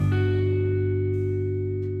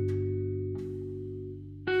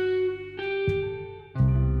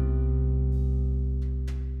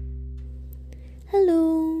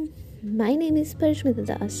name is Parishmita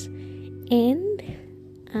Das and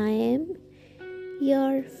I am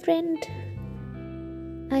your friend.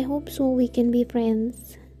 I hope so we can be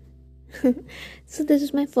friends. So this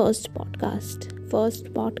is my first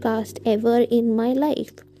podcast ever in my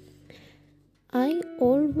life. I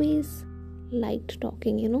always liked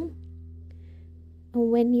talking,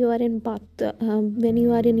 when you are in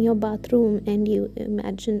your bathroom and you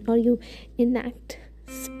imagine or you enact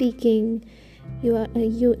speaking, you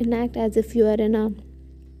enact as if you are in a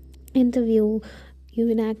interview, you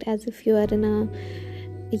enact as if you are a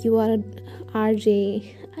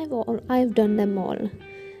RJ. I've done them all.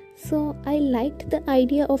 So I liked the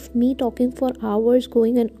idea of me talking for hours,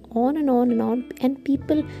 going on and on, and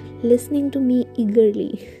people listening to me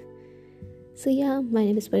eagerly. So yeah, my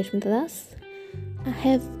name is Parishmita Das. I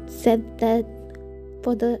have said that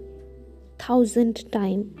for the 1,000th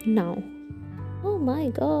time now. Oh my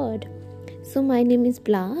god. So my name is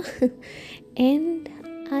Bla and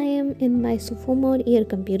I am in my sophomore year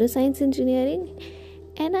computer science engineering,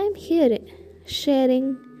 and I'm here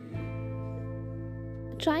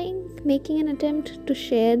making an attempt to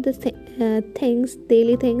share the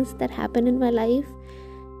daily things that happen in my life,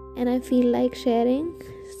 and I feel like sharing.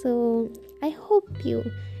 So I hope you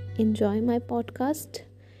enjoy my podcast,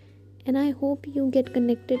 and I hope you get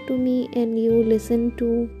connected to me and you listen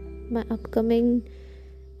to my upcoming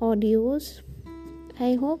audios.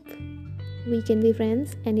 I hope we can be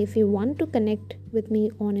friends, and if you want to connect with me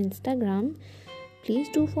on Instagram, please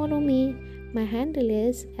do follow me. My handle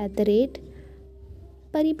is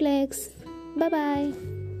 @Pariplex. Bye bye.